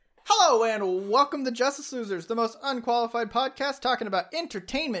Hello and welcome to Justice Losers, the most unqualified podcast talking about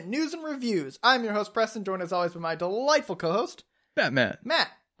entertainment, news, and reviews. I'm your host, Preston, joined as always by my delightful co-host, Batman. Matt.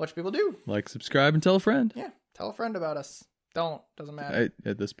 What should people do? Like, subscribe, and tell a friend. Yeah, tell a friend about us. Doesn't matter.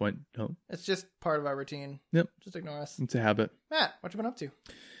 At this point, don't. It's just part of our routine. Yep. Just ignore us. It's a habit. Matt, what you been up to?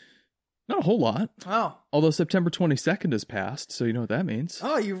 Not a whole lot. Oh. Although September 22nd has passed, so you know what that means.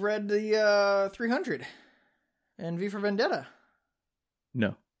 Oh, you've read the 300 and V for Vendetta.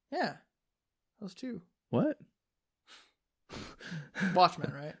 No. Yeah. Those two. What?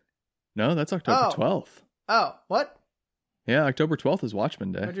 Watchmen, right? No, that's October 12th. Oh, what? Yeah, October 12th is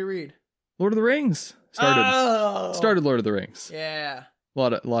Watchmen Day. What'd you read? Lord of the Rings. Started Lord of the Rings. Yeah. A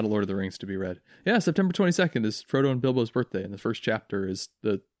lot of Lord of the Rings to be read. Yeah, September 22nd is Frodo and Bilbo's birthday, and the first chapter is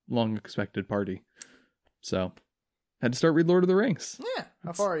the long-expected party. So, had to start read Lord of the Rings. Yeah.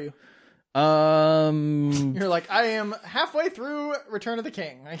 How far are you? You're like, I am halfway through Return of the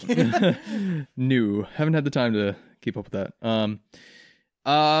King. New. Haven't had the time to keep up with that.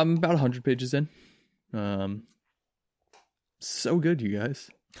 About 100 pages in. So good, you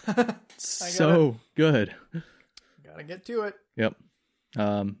guys. So good. Gotta get to it. Yep.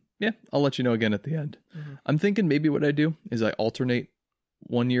 Yeah, I'll let you know again at the end. Mm-hmm. I'm thinking maybe what I do is I alternate.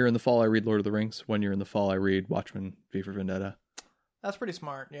 1 year in the fall I read Lord of the Rings. 1 year in the fall I read Watchmen, V for Vendetta. That's pretty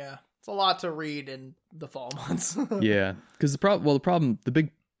smart, yeah. It's a lot to read in the fall months. Yeah, because the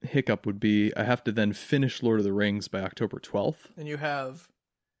big hiccup would be I have to then finish Lord of the Rings by October 12th. And you have,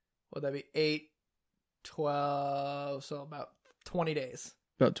 would that be 8, 12, so about 20 days.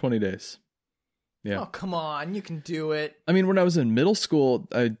 About 20 days. Yeah. Oh, come on, you can do it. I mean, when I was in middle school,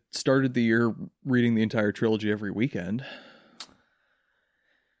 I started the year reading the entire trilogy every weekend.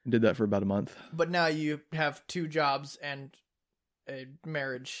 Did that for about a month. But now you have 2 jobs and a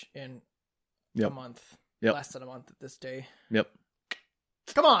marriage in a month. Yep. Less than a month at this day. Yep.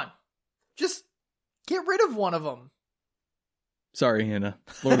 Come on. Just get rid of one of them. Sorry, Hannah.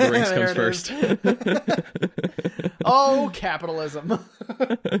 Lord of the Rings comes first. Oh, capitalism.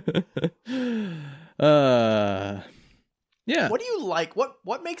 Yeah. What do you like?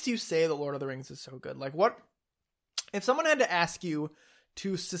 What makes you say the Lord of the Rings is so good? Like, what if someone had to ask you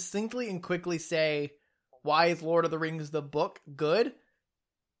to succinctly and quickly say, why is Lord of the Rings the book good?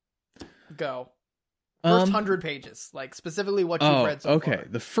 Go. First 100 pages. Like, specifically what you've read so far.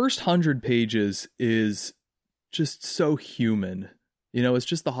 The first 100 pages is just so human. You know, it's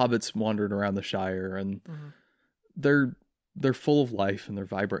just the hobbits wandering around the Shire, and they're full of life, and they're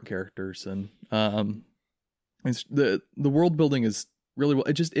vibrant characters, and it's the world building is really well.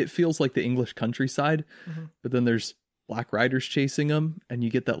 It feels like the English countryside, but then there's Black Riders chasing them, and you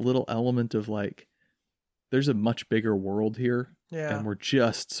get that little element of like, there's a much bigger world here, and we're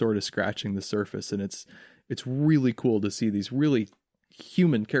just sort of scratching the surface, and it's really cool to see these really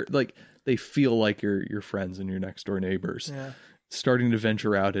human characters, like they feel like your friends and your next door neighbors, starting to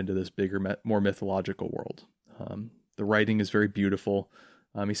venture out into this bigger, more mythological world. The writing is very beautiful.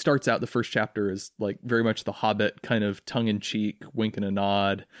 He starts out, the first chapter is like very much the Hobbit kind of tongue in cheek, wink and a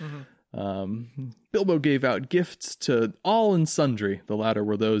nod. Bilbo gave out gifts to all and sundry. The latter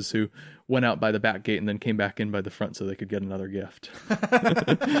were those who went out by the back gate and then came back in by the front so they could get another gift.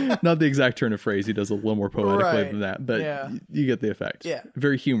 Not the exact turn of phrase. He does a little more poetically than that, but you get the effect. Yeah.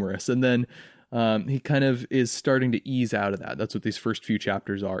 Very humorous. And then he kind of is starting to ease out of that. That's what these first few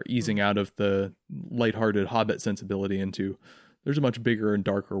chapters are, easing out of the lighthearted Hobbit sensibility into there's a much bigger and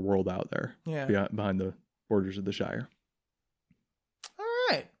darker world out there behind the borders of the Shire. All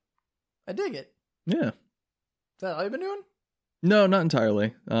right. I dig it. Yeah. Is that all you've been doing? No, not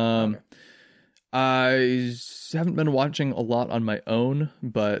entirely. Okay. I haven't been watching a lot on my own,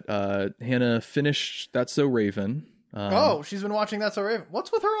 but Hannah finished That's So Raven. She's been watching That's So Raven.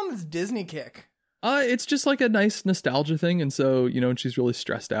 What's with her on this Disney kick? It's just like a nice nostalgia thing, and so, you know, when she's really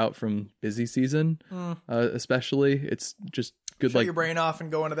stressed out from busy season, especially, it's just good. Shut your brain off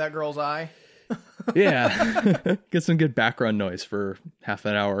and go into that girl's eye. Yeah. Get some good background noise for half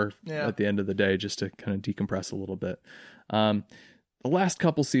an hour at the end of the day, just to kind of decompress a little bit. The last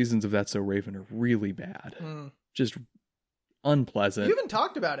couple seasons of That's So Raven are really bad. Just unpleasant. You haven't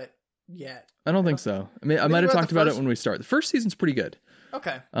talked about it yet. I don't think so. I mean, I might have talked about it when we start. The first season's pretty good.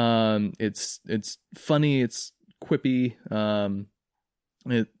 Okay. It's funny, it's quippy.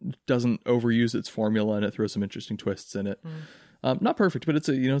 It doesn't overuse its formula, and it throws some interesting twists in it. Not perfect, but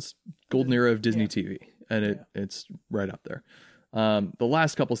it's golden era of Disney TV, and it's right up there. The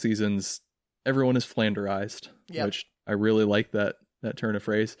last couple seasons, everyone is Flanderized, which I really like that turn of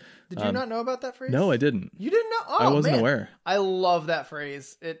phrase. Did you not know about that phrase? No, I didn't. You didn't know? Oh, I wasn't aware. I love that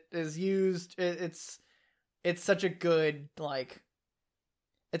phrase. It is used. It's such a good, like,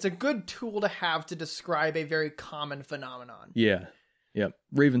 it's a good tool to have to describe a very common phenomenon. Yeah. Yep.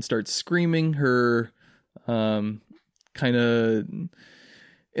 Raven starts screaming. Her kind of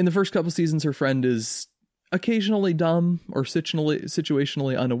in the first couple seasons, her friend is occasionally dumb or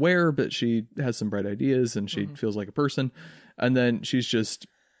situationally unaware, but she has some bright ideas and she feels like a person. And then she's just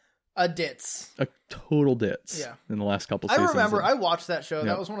a ditz, a total ditz. In the last couple seasons. I remember I watched that show.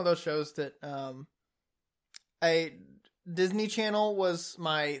 That was one of those shows that Disney Channel was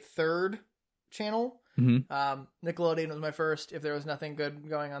my third channel. Nickelodeon was my first. If there was nothing good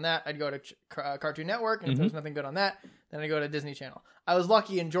going on that, I'd go to Cartoon Network, and if there was nothing good on that, then I'd go to Disney Channel. I was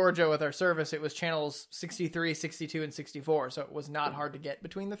lucky in Georgia with our service. It was channels 63, 62, and 64, so it was not hard to get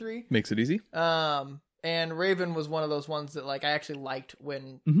between the three. Makes it easy. And Raven was one of those ones that like I actually liked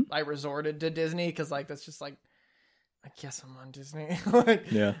when I resorted to Disney, because like that's just like, I guess I'm on Disney. Like,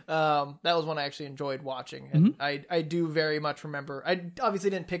 that was one I actually enjoyed watching. And I do very much remember, I obviously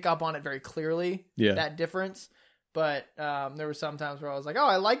didn't pick up on it very clearly, that difference. But there were some times where I was like, oh,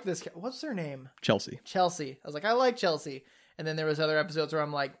 I like this. What's her name? Chelsea. I was like, I like Chelsea. And then there was other episodes where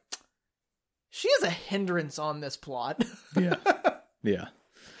I'm like, she is a hindrance on this plot.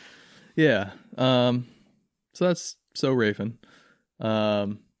 Yeah. So that's Raven.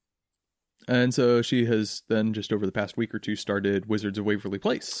 And so she has then just over the past week or two started Wizards of Waverly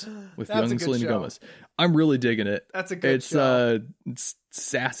Place with young Selena Gomez. I'm really digging it. That's a good show. It's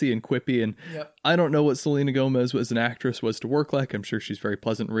sassy and quippy, and I don't know what Selena Gomez as an actress was to work like. I'm sure she's very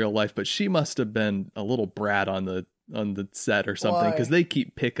pleasant in real life, but she must have been a little brat on the set or something, because they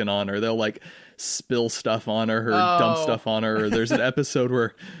keep picking on her. They'll like spill stuff on her, dump stuff on her. There's an episode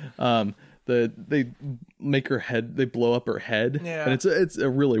where they make her head, they blow up her head, and it's a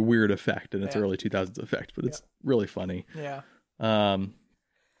really weird effect, and it's early 2000s effect, but it's really funny.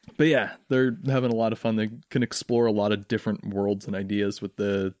 But yeah, they're having a lot of fun. They can explore a lot of different worlds and ideas with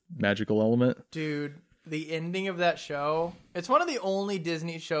the magical element. Dude, the ending of that show, it's one of the only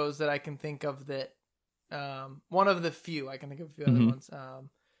Disney shows that I can think of that one of the few, I can think of a few other ones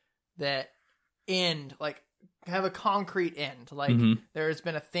that end like have a concrete end. Like there's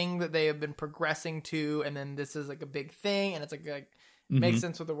been a thing that they have been progressing to, and then this is like a big thing, and it's like makes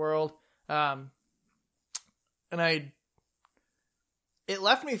sense with the world. And it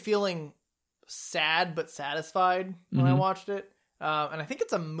left me feeling sad but satisfied when I watched it. And I think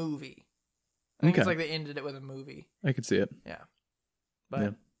it's a movie. I think it's like they ended it with a movie. I could see it. Yeah.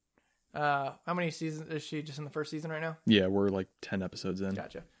 But how many seasons is she just in the first season right now? Yeah, we're like 10 episodes in.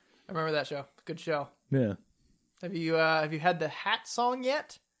 Gotcha. I remember that show. Good show. Yeah. Have you had the hat song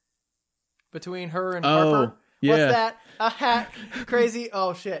yet? Between her and Harper? Yeah. What's that? A hat. Crazy.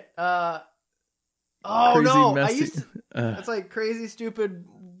 Oh shit. Crazy, no. Messy. I used to, it's like crazy, stupid,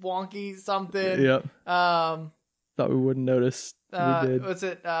 wonky something. Yep. Thought we wouldn't notice. We did. What's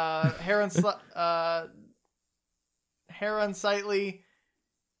it? Hair Unsightly.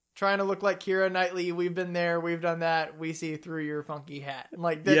 Trying to look like Keira Knightley. We've been there. We've done that. We see through your funky hat.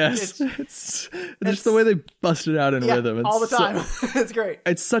 Like that, yes, it's just the way they bust it out in rhythm. It's all the time. It's great.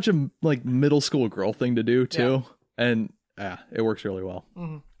 It's such a like middle school girl thing to do too, and it works really well.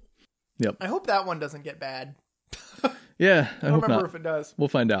 Yep. I hope that one doesn't get bad. Yeah, I don't hope remember not. if it does. We'll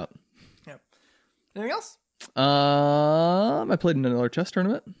find out. Yep. Anything else? I played in another chess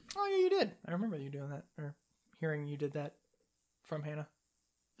tournament. Oh yeah, you did. I remember you doing that, or hearing you did that from Hannah.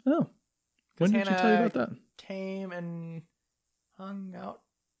 Oh, when did she tell you about that? Came and hung out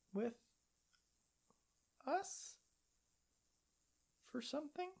with us for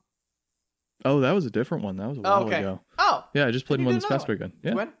something. Oh, that was a different one. That was a while ago. Oh, yeah, I just played one this past weekend.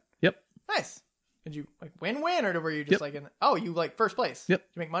 Yeah. Did you win? Yep. Nice. Did you like win, or were you just like in? You like first place? Yep.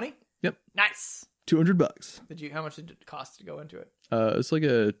 Did you make money? Yep. Nice. $200. Did you? How much did it cost to go into it? It's like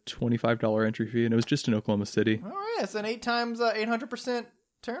a $25 entry fee, and it was just in Oklahoma City. All right, it's an 8 times 800%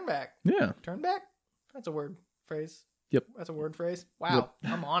 turn back. Yeah. Turn back? That's a word phrase. Yep. That's a word phrase. Wow.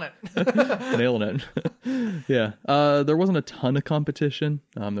 Yep. I'm on it. Nailing it. Yeah. There wasn't a ton of competition.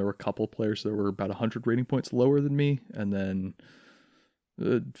 There were a couple of players that were about 100 rating points lower than me, and then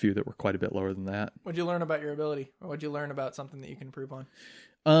a few that were quite a bit lower than that. What'd you learn about your ability? Or what'd you learn about something that you can improve on?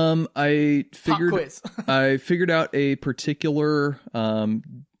 I figured Pop quiz. I figured out a particular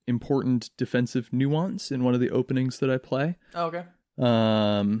important defensive nuance in one of the openings that I play. Oh, okay.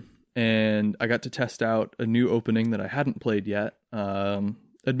 And I got to test out a new opening that I hadn't played yet.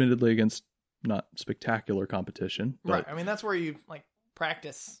 Admittedly against not spectacular competition. But, right. I mean, that's where you like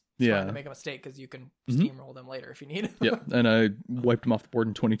practice trying to make a mistake, because you can steamroll them later if you need. Yeah. And I wiped them off the board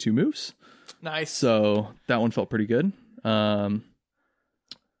in 22 moves. Nice. So that one felt pretty good.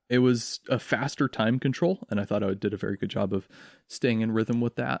 it was a faster time control, and I thought I did a very good job of staying in rhythm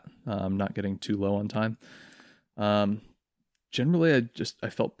with that, not getting too low on time. Generally, I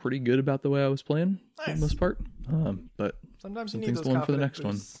felt pretty good about the way I was playing for the most part. But sometimes some you need things those going for the confidence next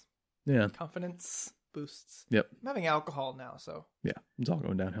boosts. one. Yeah. Confidence boosts. Yep. I'm having alcohol now, so Yeah. It's all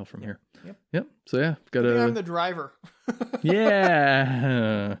going downhill from here. Yep. Yep. So yeah, got I'm the driver.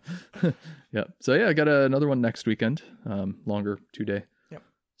 yeah. Yep. So yeah, I got another one next weekend. Longer 2-day. Yep.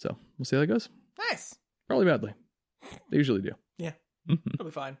 So we'll see how that goes. Nice. Probably badly. They usually do. Yeah. Mhm. It'll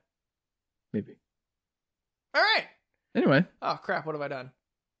be fine. Maybe. All right. Anyway, Oh crap! What have I done?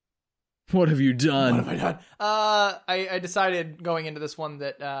 what have you done? What have I done? I decided going into this one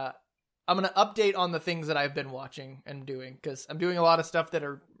that I'm gonna update on the things that I've been watching and doing, because I'm doing a lot of stuff that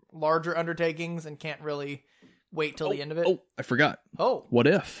are larger undertakings and can't really wait till the end of it. Oh, I forgot. Oh. What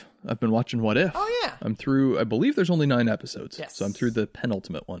If? I've been watching What If. Oh yeah. I'm through, I believe there's only 9 episodes. Yes. So I'm through the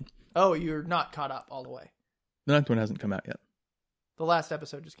penultimate one. Oh, you're not caught up all the way. The 9th one hasn't come out yet. The last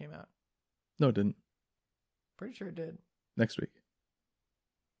episode just came out. No, it didn't. Pretty sure it did. Next week.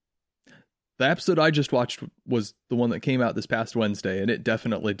 The episode I just watched was the one that came out this past Wednesday, and it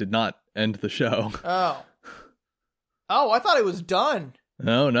definitely did not end the show. Oh. Oh, I thought it was done.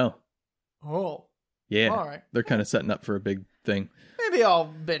 No. Oh. Yeah. All right. They're kind of setting up for a big thing. Maybe I'll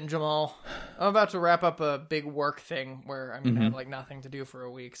binge them all. I'm about to wrap up a big work thing where I'm going to have like nothing to do for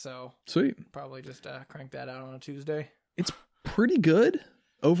a week, so Sweet. probably just crank that out on a Tuesday. It's pretty good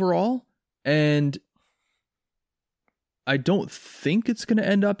overall, and I don't think it's going to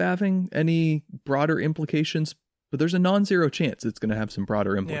end up having any broader implications, but there's a non-zero chance it's going to have some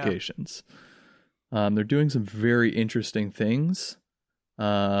broader implications. Yeah. They're doing some very interesting things.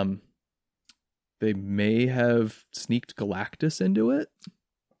 They may have sneaked Galactus into it.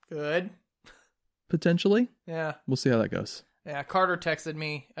 Good. Potentially. Yeah. We'll see how that goes. Yeah, Carter texted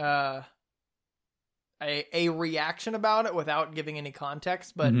me a reaction about it without giving any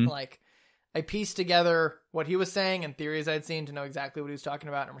context, but like I pieced together what he was saying and theories I'd seen to know exactly what he was talking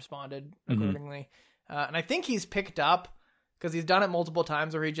about and responded accordingly. And I think he's picked up, because he's done it multiple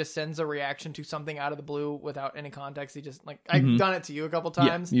times where he just sends a reaction to something out of the blue without any context. He just, like, I've done it to you a couple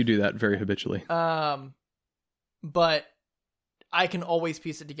times. Yeah, you do that very habitually. But I can always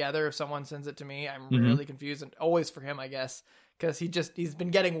piece it together if someone sends it to me. I'm really confused, and always for him, I guess, because he's been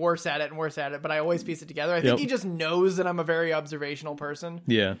getting worse at it and worse at it, but I always piece it together. I think he just knows that I'm a very observational person.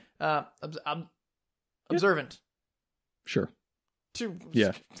 Yeah. I'm observant. Sure. Two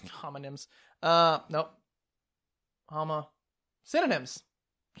Yeah. homonyms. Nope. Synonyms.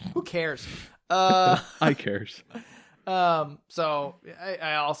 Who cares? I cares. So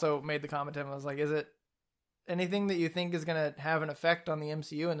I also made the comment to him. I was like, is it anything that you think is going to have an effect on the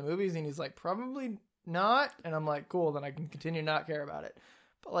MCU and the movies? And he's like, probably not. And I'm like, cool, then I can continue to not care about it.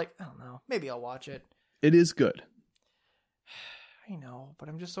 But like, I don't know. Maybe I'll watch it. It is good. I know, but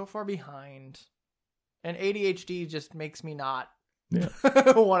I'm just so far behind. And ADHD just makes me not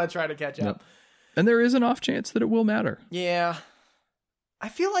want to try to catch up. Yep. And there is an off chance that it will matter. Yeah. I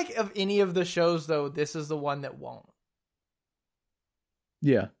feel like of any of the shows, though, this is the one that won't.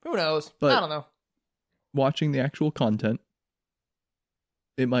 Yeah. Who knows? But I don't know. Watching the actual content,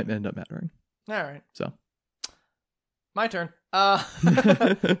 it might end up mattering. All right. So. My turn. So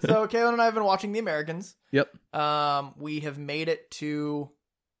Kaylin and I have been watching The Americans. Yep. We've made it to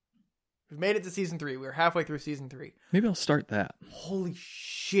season 3. We're halfway through season 3. Maybe I'll start that. Holy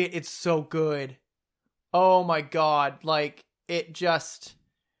shit, it's so good. Oh my god. Like, it's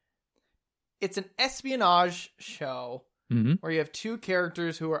an espionage show where you have two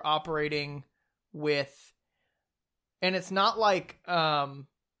characters who are operating with, and it's not like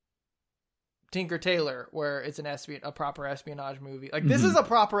Tinker Tailor, where it's a proper espionage movie. Like, this is a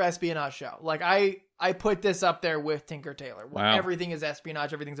proper espionage show. Like, I put this up there with Tinker Tailor, where everything is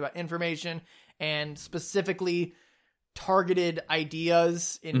espionage, everything's about information, and specifically targeted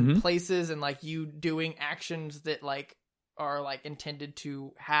ideas in places, and like you doing actions that like are like intended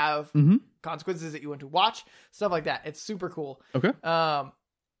to have consequences that you want to watch, stuff like that. It's super cool. Okay.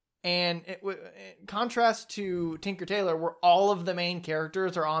 And in contrast to Tinker Tailor, where all of the main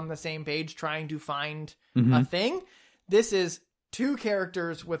characters are on the same page trying to find a thing, this is two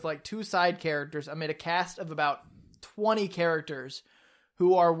characters with like two side characters amid a cast of about 20 characters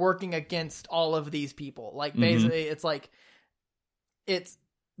who are working against all of these people. Like, basically, it's like,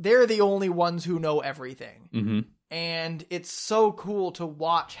 they're the only ones who know everything. And it's so cool to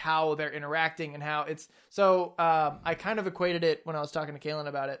watch how they're interacting and how it's so, I kind of equated it when I was talking to Kaylin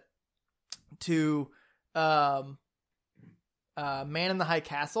about it to, Man in the High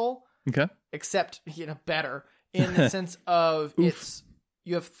Castle. Okay. Except, better in the sense of it's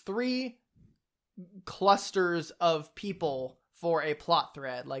you have 3 clusters of people for a plot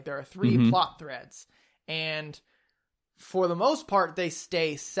thread. Like there are 3 plot threads, and for the most part, they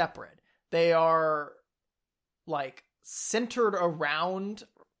stay separate. They are like centered around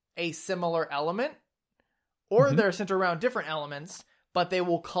a similar element, or they're centered around different elements, but they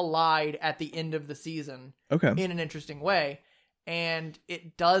will collide at the end of the season in an interesting way. And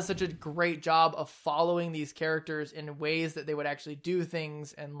it does such a great job of following these characters in ways that they would actually do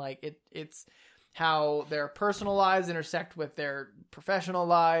things. And like it's how their personal lives intersect with their professional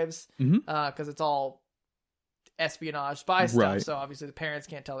lives. Cause it's all espionage spy stuff. Right. So obviously the parents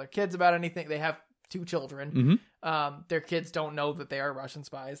can't tell their kids about anything. They have 2 children. Their kids don't know that they are Russian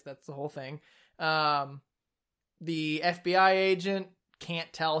spies. That's the whole thing. The FBI agent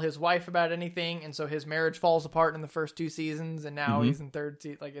can't tell his wife about anything, and so his marriage falls apart in the first 2 seasons, and now he's in 3rd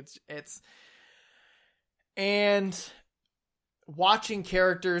season. Like it's and watching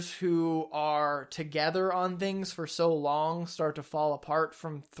characters who are together on things for so long start to fall apart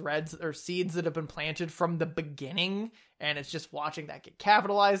from threads or seeds that have been planted from the beginning, and it's just watching that get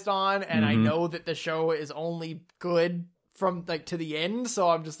capitalized on. And I know that the show is only good from like to the end, so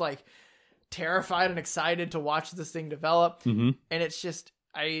I'm just like terrified and excited to watch this thing develop. And it's just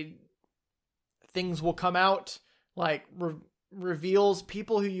things will come out like reveals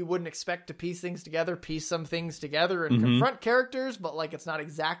people who you wouldn't expect to piece some things together and confront characters, but like it's not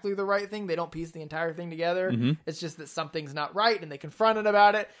exactly the right thing. They don't piece the entire thing together. It's just that something's not right and they confronted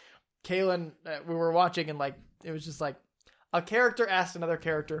about it. Kaylin, we were watching, and like it was just like a character asked another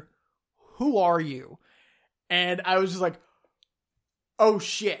character, "Who are you?" And I was just like, oh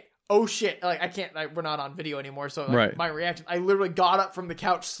shit. Like I can't, we're not on video anymore. So like, my reaction, I literally got up from the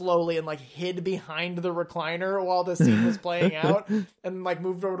couch slowly and like hid behind the recliner while the scene was playing out, and like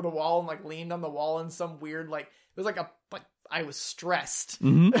moved over to the wall and like leaned on the wall in some weird, like, it was like I was stressed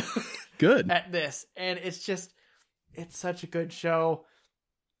good at this. And it's such a good show.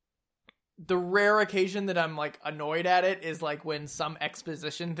 The rare occasion that I'm like annoyed at it is like when some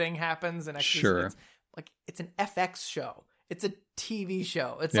exposition thing happens, and sure, it's an FX show. It's a TV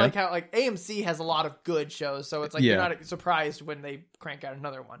show. It's like how like AMC has a lot of good shows, so it's like you're not surprised when they crank out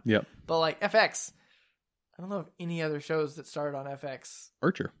another one. Yep. But like FX, I don't know of any other shows that started on FX.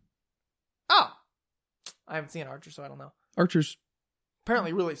 Archer. Oh, I haven't seen Archer, so I don't know. Archer's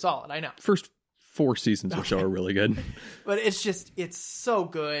apparently really solid. I know. First 4 seasons of the show are really good. But it's so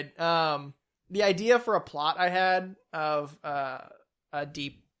good. The idea for a plot I had of a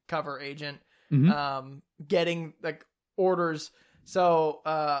deep cover agent getting like orders, so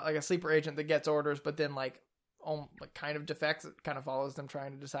like a sleeper agent that gets orders but then like kind of defects. It kind of follows them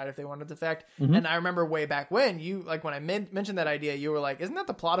trying to decide if they want to defect. And I remember way back when you like when I mentioned that idea, you were like, isn't that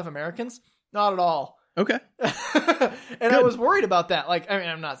the plot of Americans? Not at all. Okay. And I was worried about that. Like, I mean,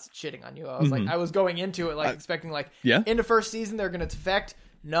 I'm not shitting on you. I was like, I was going into it like expecting like into first season they're gonna defect.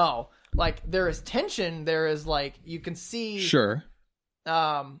 No, like there is tension. There is like you can see sure.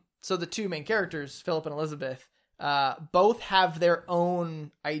 So the 2 main characters, Philip and Elizabeth, both have their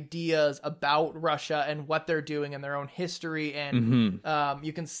own ideas about Russia and what they're doing and their own history. And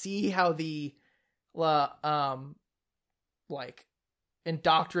you can see how the like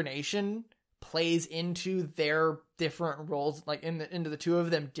indoctrination plays into their different roles, like into the 2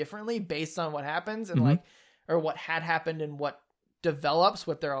 of them differently based on what happens and like, or what had happened and what develops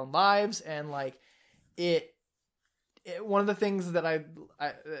with their own lives. And like one of the things that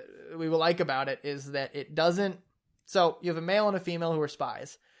we will like about it is that it doesn't. So you have a male and a female who are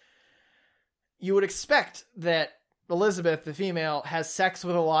spies. You would expect that Elizabeth, the female, has sex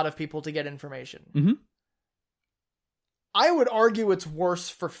with a lot of people to get information. I would argue it's worse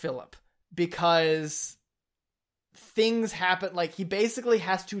for Philip because things happen. Like he basically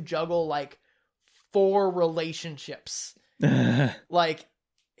has to juggle like 4 relationships. Like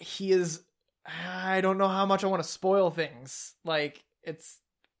he is. I don't know how much I want to spoil things. Like it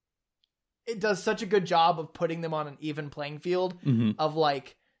does such a good job of putting them on an even playing field of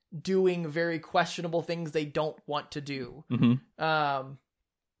like doing very questionable things they don't want to do.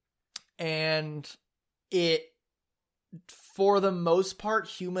 And it, for the most part,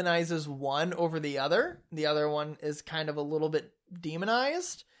 humanizes one over the other. The other one is kind of a little bit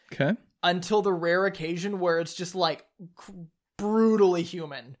demonized. Okay. Until the rare occasion where it's just like brutally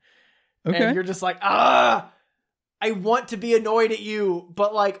human. Okay. And you're just like, I want to be annoyed at you,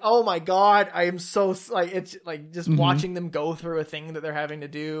 but like, oh my God, I am so like, it's like just watching them go through a thing that they're having to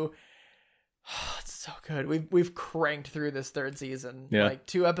do. It's so good. We've cranked through this 3rd season, like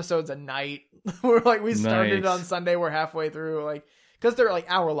 2 episodes a night. We're like, we started on Sunday. We're halfway through, like, cause they're like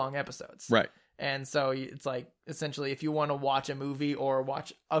hour-long episodes. Right. And so it's like, essentially, if you want to watch a movie or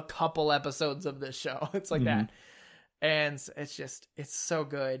watch a couple episodes of this show, it's like that. And it's so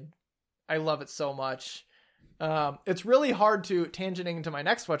good. I love it so much. It's really hard to, tangenting into my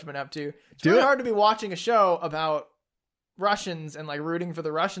next What's Been Up To, it's really hard to be watching a show about Russians and like rooting for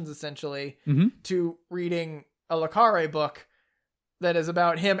the Russians, essentially, to reading a Le Carre book that is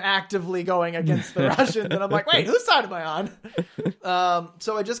about him actively going against the Russians. And I'm like, wait, whose side am I on?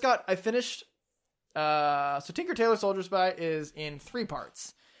 So I finished, so Tinker Tailor Soldier Spy is in 3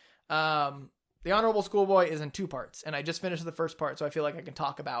 parts. The Honorable Schoolboy is in 2 parts, and I just finished the first part, so I feel like I can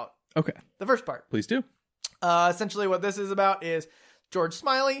talk about the first part. Please do. Essentially what this is about is George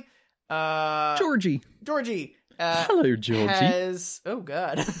Smiley. Georgie. Hello, Georgie. Oh,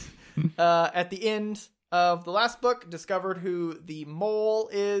 God. At the end of the last book, discovered who the mole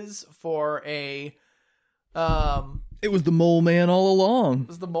is for a... it was the mole man all along. It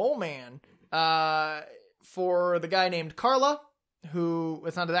was the mole man. For the guy named Carla, who,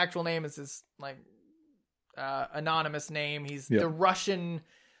 it's not his actual name, it's his, like, anonymous name. He's the Russian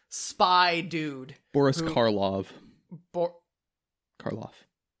spy dude. Boris Karloff. Karloff.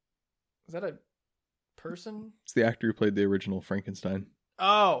 Is that a person? It's the actor who played the original Frankenstein.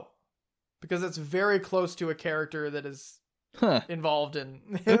 Oh. Because it's very close to a character that is involved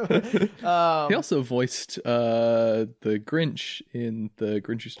in... he also voiced the Grinch in the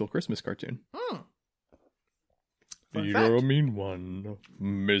Grinch Who Stole Christmas cartoon. You're a mean one,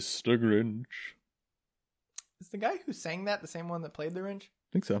 Mr. Grinch. Is the guy who sang that the same one that played the Grinch?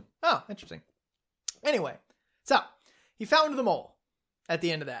 I think so. Oh, interesting. Anyway, so he found the mole at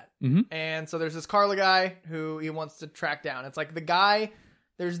the end of that. And so there's this Carla guy who he wants to track down. It's like the guy...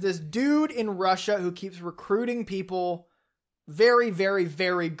 There's this dude in Russia who keeps recruiting people, very, very,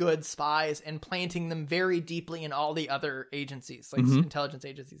 very good spies, and planting them very deeply in all the other agencies, like intelligence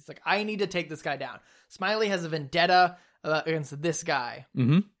agencies. It's like, I need to take this guy down. Smiley has a vendetta against this guy.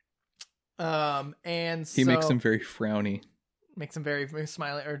 And so... He makes him very frowny. Makes him very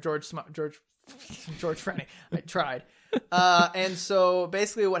Smiley, or George Frowny. I tried. And so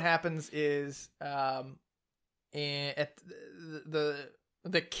basically what happens is at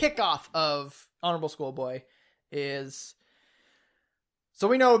the kickoff of Honorable Schoolboy is, so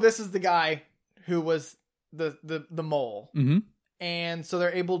we know this is the guy who was the mole. And so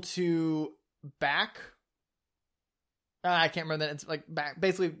they're able to I can't remember that. It's like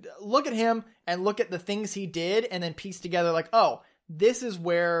basically look at him and look at the things he did and then piece together like, oh, this is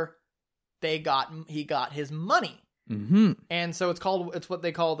where he got his money. And so it's what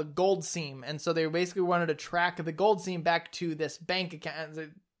they call the gold seam. And so they basically wanted to track the gold seam back to this bank account. They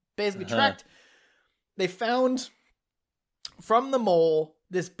basically they found from the mole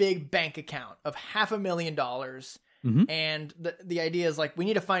this big bank account of $500,000. And the idea is like, we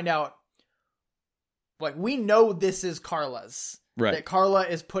need to find out, like, we know this is Carla's. Right. That Carla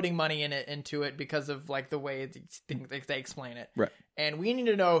is putting money into it because of like the way they explain it. Right. And we need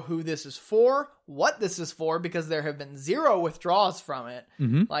to know who this is for, what this is for, because there have been 0 withdrawals from it.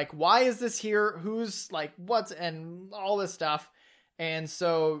 Like, why is this here? Who's like, what's, and all this stuff. And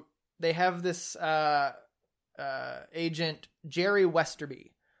so they have this agent, Jerry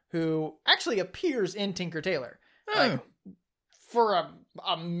Westerby, who actually appears in Tinker Tailor. Like, for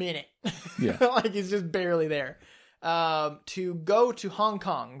a minute. Yeah. Like, he's just barely there. To go to Hong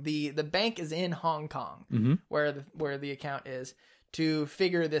Kong. The bank is in Hong Kong, where the account is, to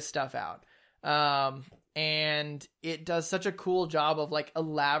figure this stuff out. And it does such a cool job of like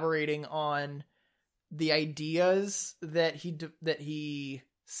elaborating on the ideas that he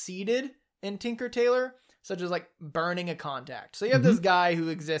seeded in Tinker Tailor, such as like burning a contact. So you have this guy who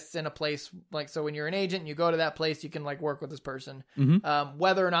exists in a place, like, so when you're an agent and you go to that place, you can like work with this person,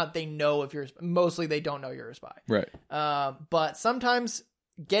 whether or not they know if mostly they don't know you're a spy. Right. But sometimes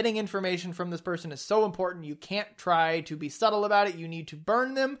getting information from this person is so important. You can't try to be subtle about it. You need to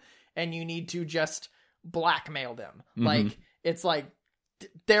burn them and you need to just blackmail them. Like, it's like,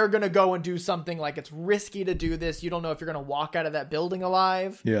 they're going to go and do something, like it's risky to do this. You don't know if you're going to walk out of that building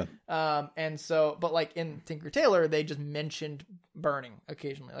alive. Yeah. And so, but like in Tinker Tailor, they just mentioned burning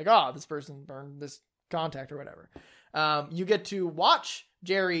occasionally. Like, oh, this person burned this contact or whatever. You get to watch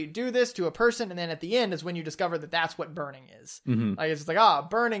Jerry do this to a person. And then at the end is when you discover that that's what burning is. Like, it's just like,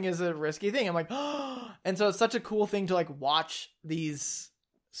 burning is a risky thing. I'm like, oh, and so it's such a cool thing to like watch these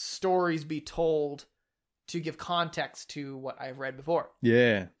stories be told to give context to what I've read before.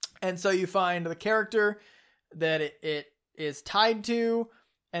 Yeah. And so you find the character that it is tied to,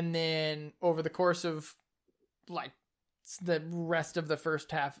 and then over the course of like the rest of the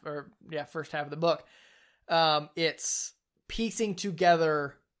first half of the book, it's piecing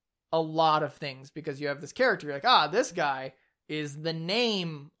together a lot of things, because you have this character, you're like, this guy is the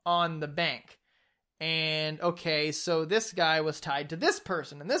name on the bank. And okay, so this guy was tied to this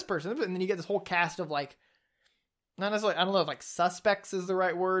person and this person. And then you get this whole cast of like, not necessarily, I don't know if like suspects is the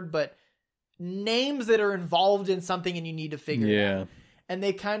right word, but names that are involved in something and you need to figure it out. And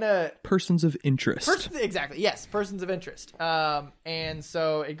they kind of... Persons of interest. Exactly. Yes. Persons of interest. And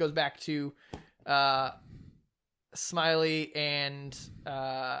so it goes back to Smiley, and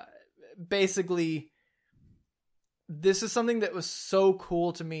basically this is something that was so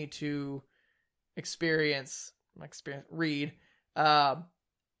cool to me to read. There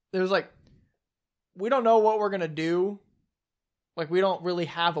was like, we don't know what we're going to do. Like, we don't really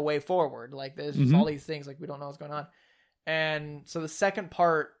have a way forward. Like, there's just all these things, like, we don't know what's going on. And so the second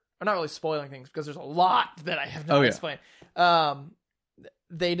part, I'm not really spoiling things because there's a lot that I have not explained.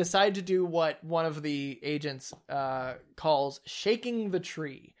 They decide to do what one of the agents calls shaking the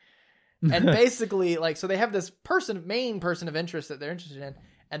tree. And basically, like, so they have this main person of interest that they're interested in,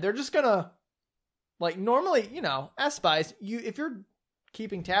 and they're just gonna, like, normally, you know, as spies, if you're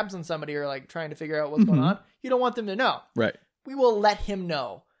keeping tabs on somebody or like trying to figure out what's going on, you don't want them to know. Right. We will let him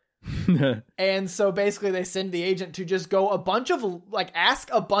know. And so basically they send the agent to just go ask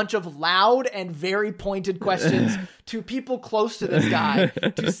a bunch of loud and very pointed questions to people close to this guy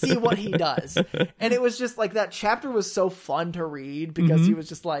to see what he does. And it was just like, that chapter was so fun to read because he was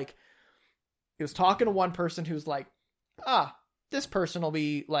just like, he was talking to one person who's like, this person will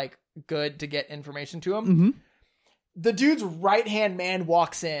be like good to get information to him. The dude's right-hand man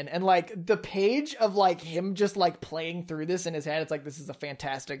walks in, and like the page of like him just like playing through this in his head, it's like, this is a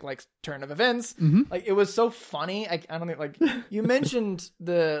fantastic like turn of events. Like, it was so funny. I don't think, like, you mentioned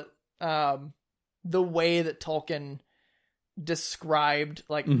the way that Tolkien described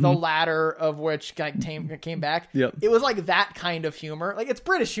like the ladder of which came back. It was like that kind of humor. Like, it's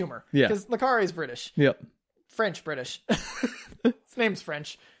British humor. Because Le Carre is British. French British. His name's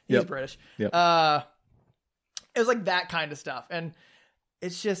French. He's British. It was like that kind of stuff. And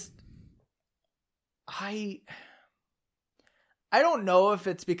it's just, I don't know if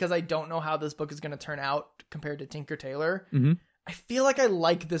it's because I don't know how this book is going to turn out compared to Tinker Tailor. I feel like I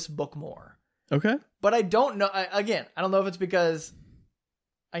like this book more. Okay. But I don't know. I don't know if it's because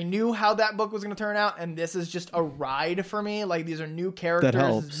I knew how that book was going to turn out, and this is just a ride for me. Like, these are new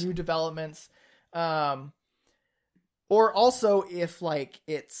characters, new developments. Or also if like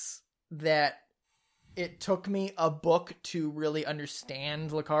it's that it took me a book to really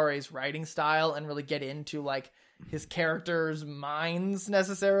understand Le Carre's writing style and really get into like his characters' minds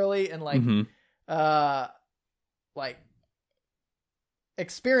necessarily, and like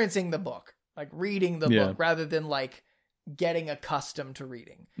experiencing the book, like reading the book rather than like getting accustomed to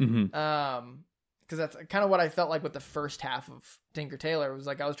reading. Because that's kind of what I felt like with the first half of Tinker Tailor. It was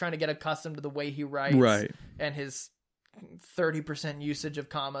like I was trying to get accustomed to the way he writes and his 30% usage of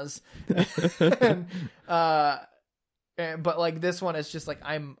commas. But like this one is just like,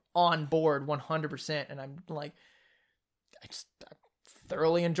 I'm on board 100%, and I'm like, I'm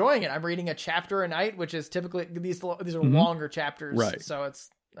thoroughly enjoying it. I'm reading a chapter a night, which is typically these are longer chapters, so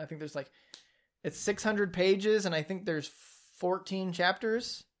I think there's like, it's 600 pages, and I think there's 14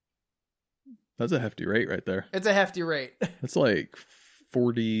 chapters. That's a hefty rate right there. It's a hefty rate. That's like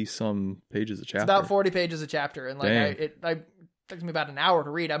 40 some pages a chapter. It's about 40 pages a chapter, and like it takes me about an hour to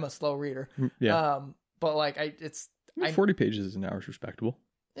read. I'm a slow reader. But like 40 pages an hour is respectable.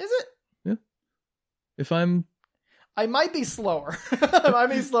 Is it? Yeah. I might be slower. I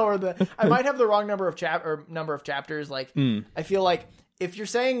might have the wrong number of chapters. Like, I feel like if you're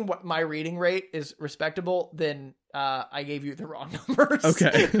saying what my reading rate is respectable, then I gave you the wrong numbers.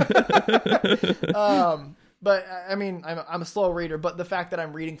 Okay. But I mean, I'm a slow reader, but the fact that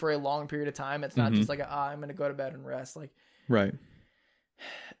I'm reading for a long period of time, it's not just like, I'm going to go to bed and rest. Like, right.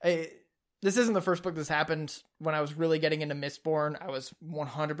 This isn't the first book that's happened. When I was really getting into Mistborn, I was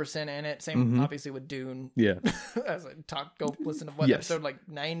 100% in it. Same, obviously, with Dune. Yeah. As I go listen to episode like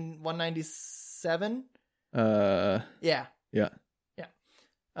 197. Yeah.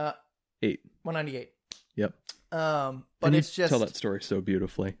 8. 198. Yep. But and it's just tell that story so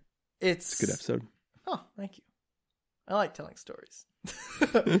beautifully. It's a good episode. Oh, thank you. I like telling stories.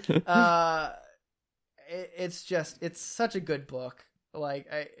 It's such a good book. Like,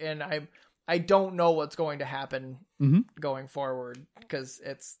 I don't know what's going to happen going forward, because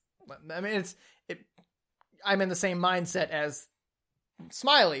I'm in the same mindset as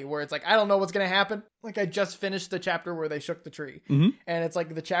Smiley, where it's like, I don't know what's going to happen. Like, I just finished the chapter where they shook the tree, and it's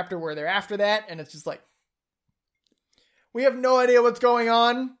like the chapter where they're after that, and it's just like, we have no idea what's going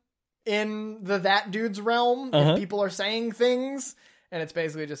on in that dude's realm. If people are saying things, and it's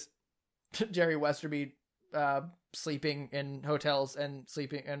basically just Jerry Westerby sleeping in hotels and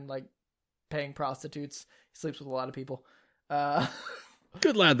sleeping and like paying prostitutes. He sleeps with a lot of people.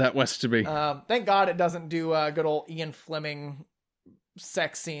 Good lad, that Westerby. Thank God it doesn't do good old Ian Fleming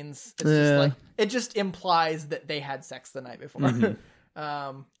sex scenes. It's just like, it just implies that they had sex the night before.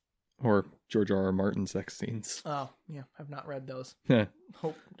 Mm-hmm. Or George R.R. Martin sex scenes. Oh yeah, I've not read those.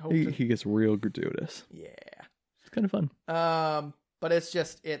 Hope he gets real gratuitous. Yeah, it's kind of fun. But it's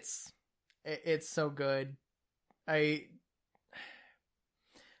just it's so good.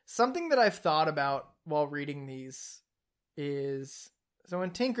 Something that I've thought about while reading these is, so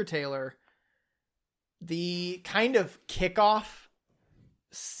in Tinker Tailor, the kind of kickoff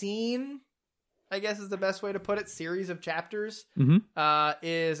scene, I guess is the best way to put it, series of chapters,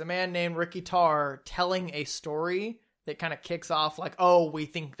 is a man named Ricky Tarr telling a story that kind of kicks off like, oh, we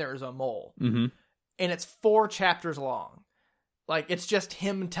think there's a mole. And it's 4 chapters long. Like, it's just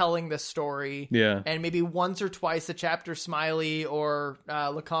him telling this story. Yeah. And maybe once or twice a chapter, Smiley or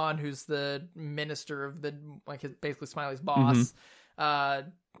Lacan, who's the minister of the, like, basically Smiley's boss,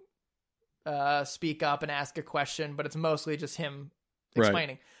 speak up and ask a question, but it's mostly just him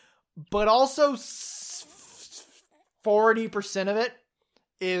explaining. Right. But also 40% of it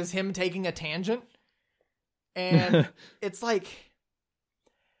is him taking a tangent. And it's like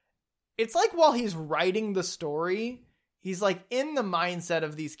while he's writing the story, he's like in the mindset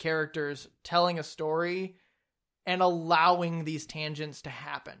of these characters telling a story and allowing these tangents to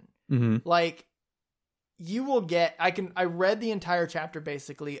happen. Like, you will get, I read the entire chapter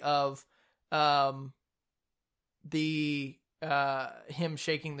basically of him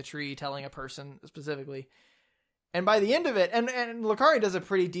shaking the tree, telling a person specifically. And by the end of it, and Lucari does a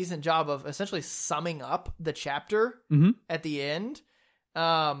pretty decent job of essentially summing up the chapter at the end.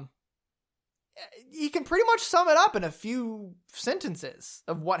 You can pretty much sum it up in a few sentences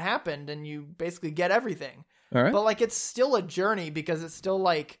of what happened, and you basically get everything. All right. But like, it's still a journey because it's still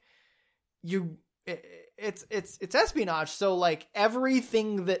like it's espionage. So like,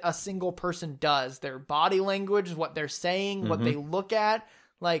 everything that a single person does, their body language, what they're saying, what they look at,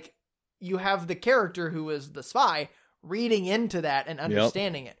 like, you have the character who is the spy reading into that and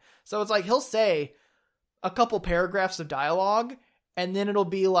understanding it. So it's like, he'll say a couple paragraphs of dialogue, and then it'll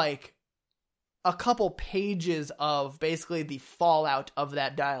be like a couple pages of basically the fallout of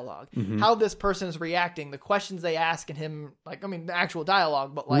that dialogue. How this person is reacting, the questions they ask, and him, like, I mean, the actual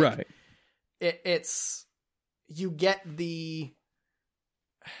dialogue, but like, right. it's, you get the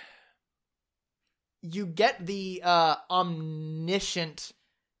omniscient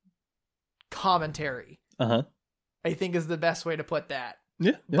commentary, I think is the best way to put that.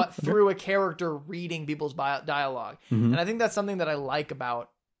 Yeah, but through a character reading people's dialogue. And I think that's something that I like about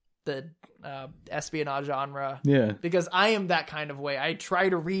the espionage genre. Yeah. Because I am that kind of way. I try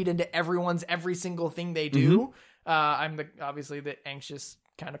to read into every single thing they do. I'm obviously the anxious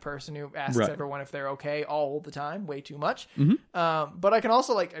kind of person who asks everyone if they're okay all the time, way too much. But I can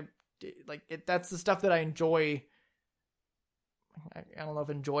also that's the stuff that I enjoy. I don't know if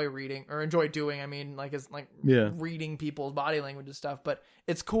enjoy reading or enjoy doing. I mean, like, it's like reading people's body language and stuff, but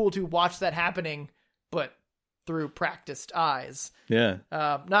it's cool to watch that happening, but through practiced eyes. Yeah.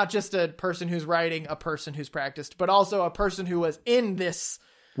 Not just a person who's writing, a person who's practiced, but also a person who was in this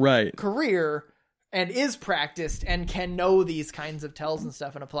career and is practiced and can know these kinds of tells and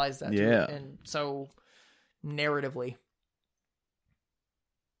stuff and applies that to it. And so narratively.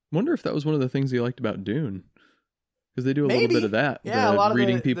 Wonder if that was one of the things you liked about Dune. Because they do a little bit of that. Yeah, a lot of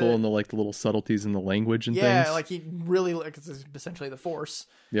reading people and the little subtleties in the language and things. Yeah, like, he really, like, it's essentially the Force.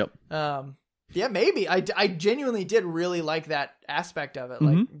 Yep. Yeah, maybe. I genuinely did really like that aspect of it.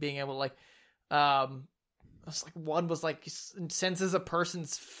 Like, being able to, like, it's like, one was like, senses a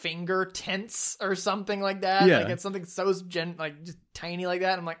person's finger tense or something like that. Yeah. Like, it's something so just tiny like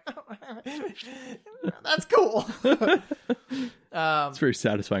that. I'm like, that's cool. It's very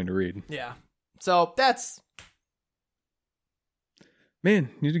satisfying to read. Yeah. So that's...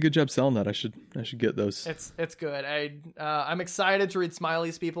 Man, you did a good job selling that. I should get those. It's good. I'm excited to read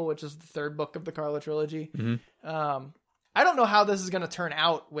Smiley's People, which is the 3rd book of the Carla trilogy. I don't know how this is going to turn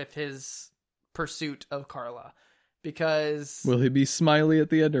out with his pursuit of Carla, because will he be smiley at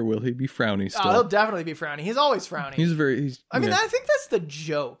the end, or will he be frowny still? Oh, he'll definitely be frowny. He's always frowny. I mean, I think that's the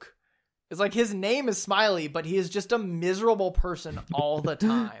joke. It's like, his name is Smiley, but he is just a miserable person all the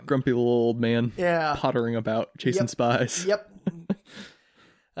time. Grumpy little old man. Yeah. Pottering about, chasing spies. Yep.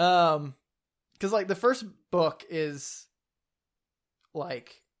 Because, like, the first book is,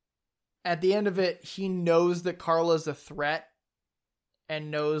 like, at the end of it, he knows that Carla's a threat and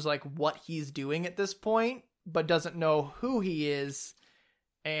knows, like, what he's doing at this point, but doesn't know who he is.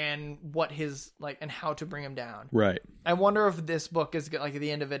 and what his like and how to bring him down. Right. I wonder if this book is like at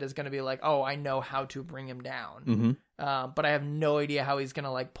the end of it is going to be like, oh, I know how to bring him down. Mm-hmm. But I have no idea how he's going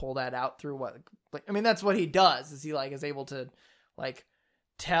to like pull that out through what. Like, I mean, that's what he does. Is he like is able to like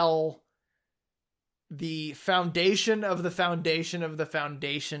tell the foundation of the foundation of the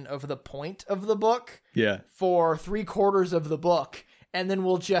foundation of the point of the book. Yeah. For 3/4 of the book, and then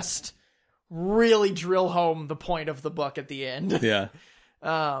we'll just really drill home the point of the book at the end. Yeah.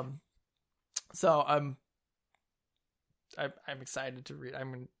 So I'm excited to read.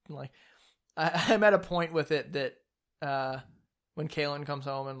 I'm like, I'm at a point with it that, when Kaylin comes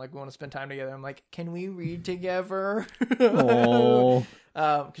home and like we want to spend time together, I'm like, can we read together? Oh.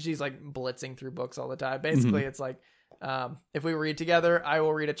 Cause she's like blitzing through books all the time. Basically it's like, if we read together, I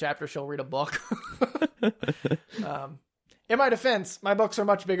will read a chapter. She'll read a book. In my defense, my books are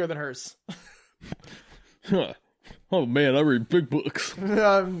much bigger than hers. Oh man, I read big books.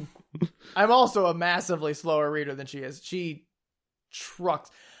 I'm also a massively slower reader than she is. She trucks.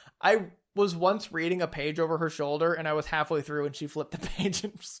 I was once reading a page over her shoulder and I was halfway through and she flipped the page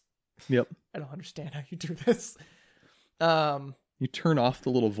and just, Yep. I don't understand how you do this. You turn off the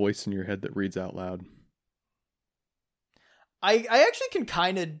little voice in your head that reads out loud. I actually can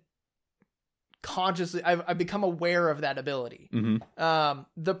kind of consciously, I've become aware of that ability. Mm-hmm.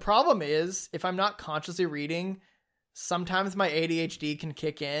 The problem is if I'm not consciously reading, sometimes my ADHD can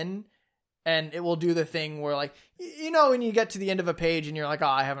kick in and it will do the thing where like, you know, when you get to the end of a page and you're like, oh,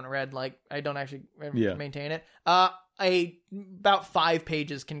 I haven't read, like I don't actually maintain it. About 5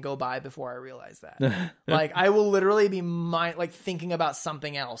 pages can go by before I realize that. Like I will literally be thinking about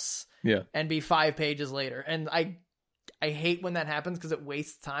something else. Yeah. And be 5 pages later. And I hate when that happens because it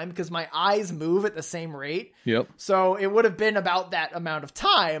wastes time because my eyes move at the same rate. Yep. So it would have been about that amount of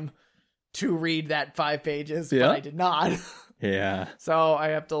time to read that 5 pages, but I did not. Yeah. So I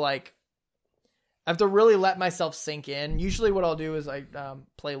have to really let myself sink in. Usually what I'll do is I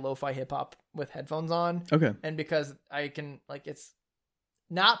play lo-fi hip hop with headphones on. Okay. And because I can like, it's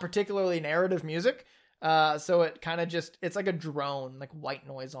not particularly narrative music. So it kind of just, it's like a drone, like white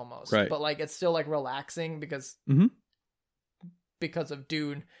noise almost, right. But like, it's still like relaxing because of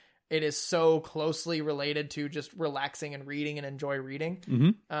Dune, it is so closely related to just relaxing and reading and enjoy reading.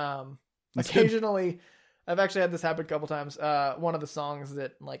 Mm-hmm. Occasionally, I've actually had this happen a couple times. One of the songs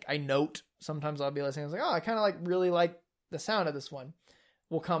that like I note, sometimes I'll be listening. I was like, oh, I kind of like really like the sound of this one.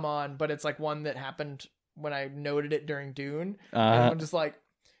 Will come on, but it's like one that happened when I noted it during Dune. And I'm just like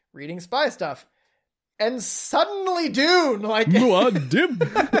reading spy stuff. And suddenly Dune, like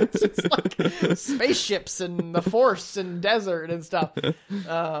it's just like spaceships and the Force and desert and stuff,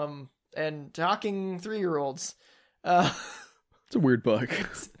 and talking 3-year-olds. It's a weird book.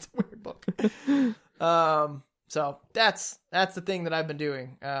 It's a weird book. So that's the thing that I've been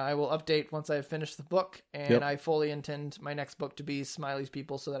doing. I will update once I've finished the book, and I fully intend my next book to be Smiley's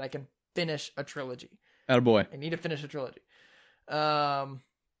People so that I can finish a trilogy. Attaboy. I need to finish a trilogy. The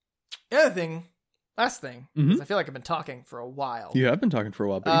other thing. Last thing, because I feel like I've been talking for a while. You have been talking for a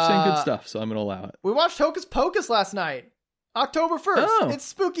while, but you're saying good stuff, so I'm going to allow it. We watched Hocus Pocus last night, October 1st. Oh. It's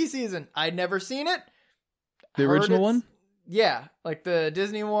spooky season. I'd never seen it. The original one? Yeah, like the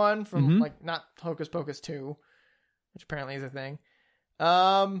Disney one from like not Hocus Pocus 2, which apparently is a thing.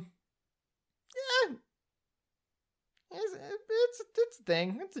 Yeah, it's a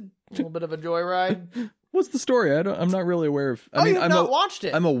thing. It's a little bit of a joyride. What's the story? I'm not really aware of. I mean, you've not watched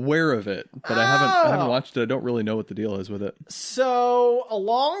it. I'm aware of it, but I haven't watched it. I don't really know what the deal is with it. So a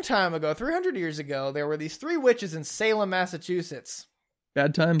long time ago, 300 years ago, there were these 3 witches in Salem, Massachusetts.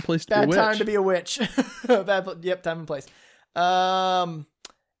 Bad time, place to be a witch. Bad time to be a witch. Time and place.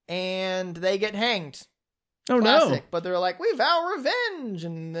 And they get hanged. Oh, Classic. no. But they're like, we vow revenge.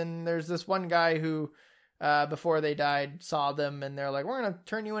 And then there's this one guy who, before they died, saw them, and they're like, we're going to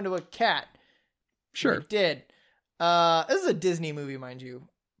turn you into a cat. Sure. They did. This is a Disney movie, mind you.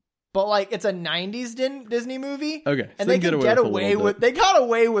 But, like, it's a 90s Disney movie. Okay. And they can get away with... They got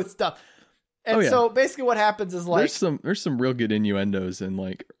away with stuff. And so, basically what happens is, like... There's some real good innuendos in,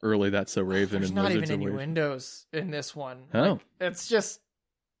 like, early That's So Raven. There's and not Wizards even of innuendos in this one. Oh. Like, it's just,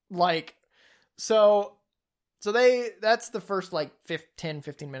 like... So that's the first, like, 10,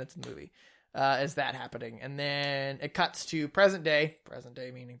 15 minutes of the movie. Is that happening. And then it cuts to present day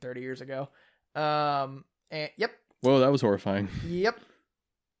meaning 30 years ago. And yep. Whoa, that was horrifying. Yep,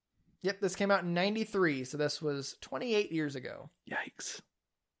 this came out in 93, so this was 28 years ago. Yikes.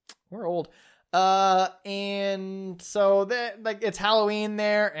 We're old. And so that, like, it's Halloween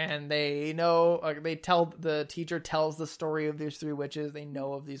there, and they know, the teacher tells the story of these 3 witches. They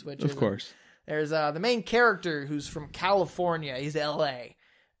know of these witches. Of course. There's the main character who's from California. He's LA.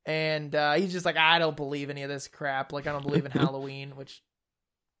 And he's just like, I don't believe any of this crap. Like, I don't believe in Halloween, which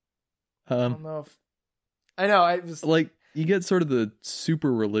I don't know if... I know, I was... Like, you get sort of the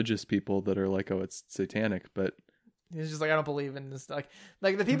super religious people that are like, oh, it's satanic, but... He's just like, I don't believe in this. Like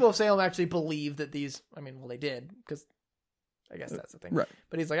the people of Salem actually believe that these... I mean, well, they did, because I guess that's the thing. Right.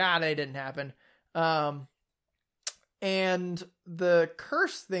 But he's like, they didn't happen. And the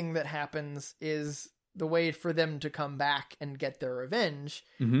curse thing that happens is the way for them to come back and get their revenge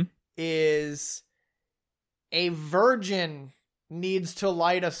is a virgin needs to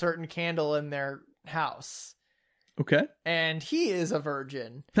light a certain candle in their house. Okay. And he is a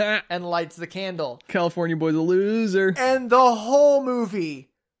virgin and lights the candle. California boy's a loser. And the whole movie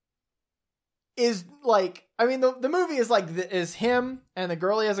is like, I mean, the movie is like, is him and the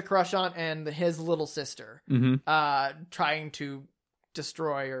girl he has a crush on and his little sister trying to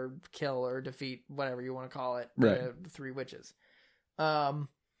destroy or kill or defeat, whatever you want to call it, the three witches. And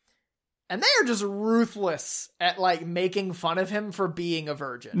they are just ruthless at like making fun of him for being a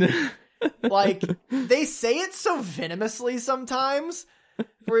virgin. Like, they say it so venomously sometimes,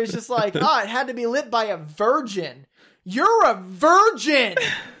 where he's just like, it had to be lit by a virgin. You're a virgin!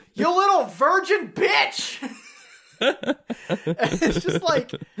 You little virgin bitch! And it's just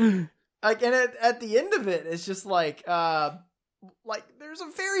like, and at the end of it, it's just like there's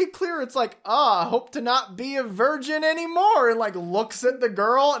a very clear, it's like, hope to not be a virgin anymore, and like looks at the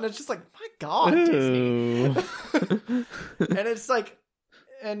girl, and it's just like, my God, Disney. And it's like,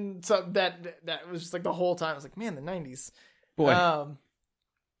 and so that was just like the whole time, I was like, man, the 90s. Boy.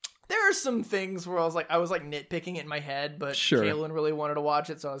 There are some things where I was like nitpicking it in my head, but Kaylin really wanted to watch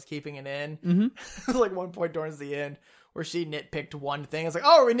it, so I was keeping it in. Like one point towards the end where she nitpicked one thing. I was like,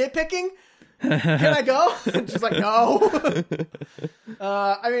 are we nitpicking? Can I go? And she's like, no.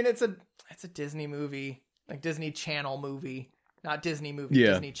 I mean, it's a Disney movie, like Disney Channel movie, not Disney movie,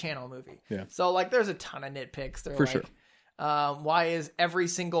 Disney Channel movie. Yeah. So like, there's a ton of nitpicks. They're For like, sure. Why is every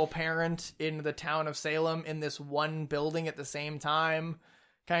single parent in the town of Salem in this one building at the same time?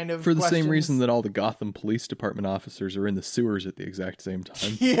 Kind of for the questions. same reason that all the Gotham Police Department officers are in the sewers at the exact same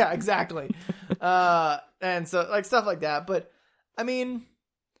time. Yeah, exactly. And so like stuff like that. But I mean,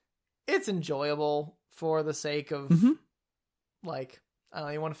 it's enjoyable for the sake of like, I don't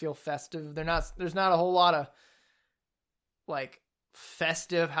know, you want to feel festive. There's not a whole lot of like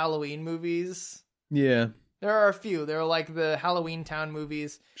festive Halloween movies. Yeah. There are a few. There are like the Halloween Town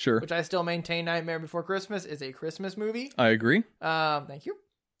movies. Sure. Which I still maintain Nightmare Before Christmas is a Christmas movie. I agree. Thank you.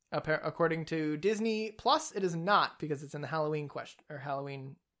 According to Disney Plus, it is not, because it's in the Halloween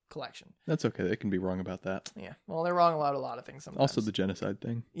Halloween collection. That's okay. They can be wrong about that. Yeah. Well, they're wrong about a lot of things sometimes. Also the genocide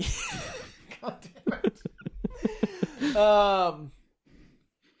thing. God damn it.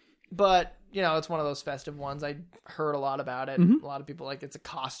 But, you know, it's one of those festive ones. I heard a lot about it. A lot of people, like, it's a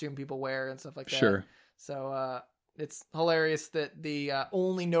costume people wear and stuff like that. Sure. So, it's hilarious that the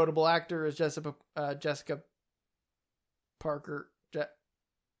only notable actor is Jessica Parker.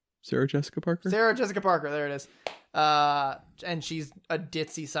 Sarah Jessica Parker? Sarah Jessica Parker, there it is. And she's a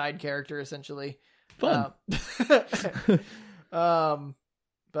ditzy side character, essentially. Fun.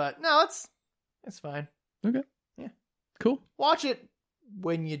 But no, it's fine. Okay. Yeah. Cool. Watch it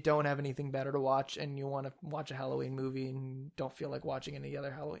when you don't have anything better to watch and you want to watch a Halloween movie and don't feel like watching any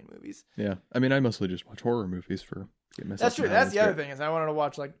other Halloween movies. Yeah. I mean, I mostly just watch horror movies for get myself. That's true. That's the other thing, is I want to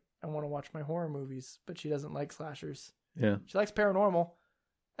watch my horror movies, but she doesn't like slashers. Yeah. She likes paranormal.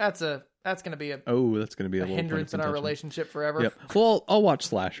 That's going to be a hindrance in our relationship forever. Yep. Well, I'll watch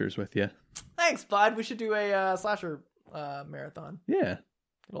slashers with you. Thanks, bud. We should do a slasher marathon. Yeah.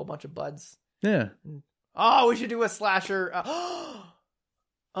 Get a whole bunch of buds. Yeah. Oh, we should do a slasher.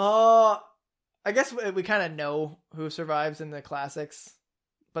 I guess we kind of know who survives in the classics,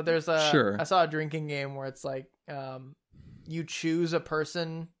 but there's I saw a drinking game where it's like you choose a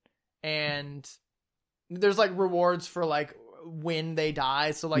person and there's like rewards for like when they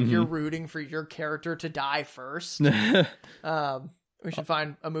die, so like you're rooting for your character to die first. We should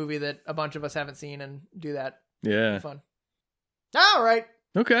find a movie that a bunch of us haven't seen and do that. Yeah. Fun. All right.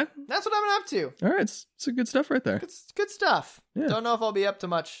 Okay. That's what I've been up to. All right. It's good stuff right there. It's good stuff. Yeah. Don't know if I'll be up to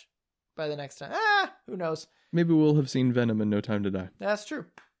much by the next time. Who knows? Maybe we'll have seen Venom in No Time to Die. That's true.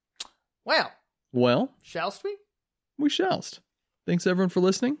 Well, shall we? We shallst. Thanks everyone for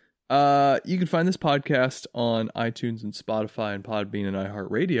listening. You can find this podcast on iTunes and Spotify and Podbean and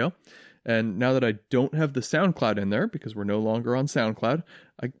iHeartRadio. And now that I don't have the SoundCloud in there, because we're no longer on SoundCloud,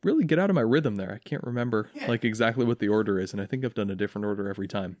 I really get out of my rhythm there. I can't remember like exactly what the order is, and I think I've done a different order every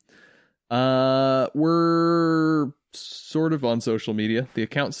time. We're sort of on social media. The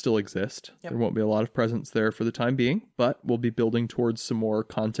accounts still exist. Yep. There won't be a lot of presence there for the time being, but we'll be building towards some more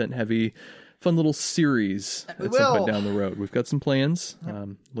content-heavy, fun little series at some point down the road. We've got some plans,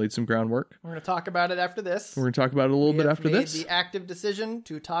 laid some groundwork. We're going to talk about it after this. We're going to talk about it a little bit after this. We made the active decision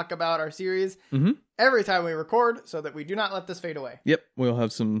to talk about our series Mm-hmm. every time we record so that we do not let this fade away. Yep, we'll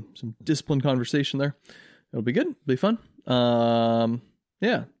have some disciplined conversation there. It'll be good. It'll be fun.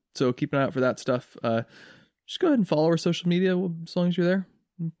 Yeah, so keep an eye out for that stuff. Just go ahead and follow our social media as long as you're there.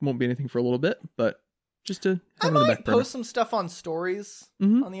 Won't be anything for a little bit, but just to have it in the back burner. Post some stuff on stories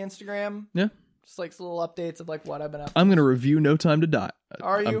on the Instagram. Yeah. Just like some little updates of like what I've been up to. I'm going to review No Time to Die.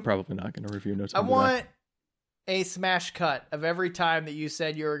 Are you? I'm probably not going to review No Time to Die. I want a smash cut of every time that you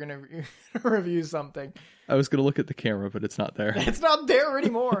said you were going to review something. I was going to look at the camera, but it's not there. It's not there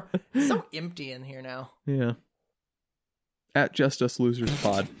anymore. It's so empty in here now. Yeah. At Just Us Losers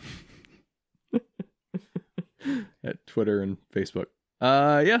Pod. At Twitter and Facebook.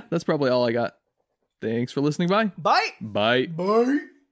 Yeah, that's probably all I got. Thanks for listening. Bye. Bye. Bye. Bye.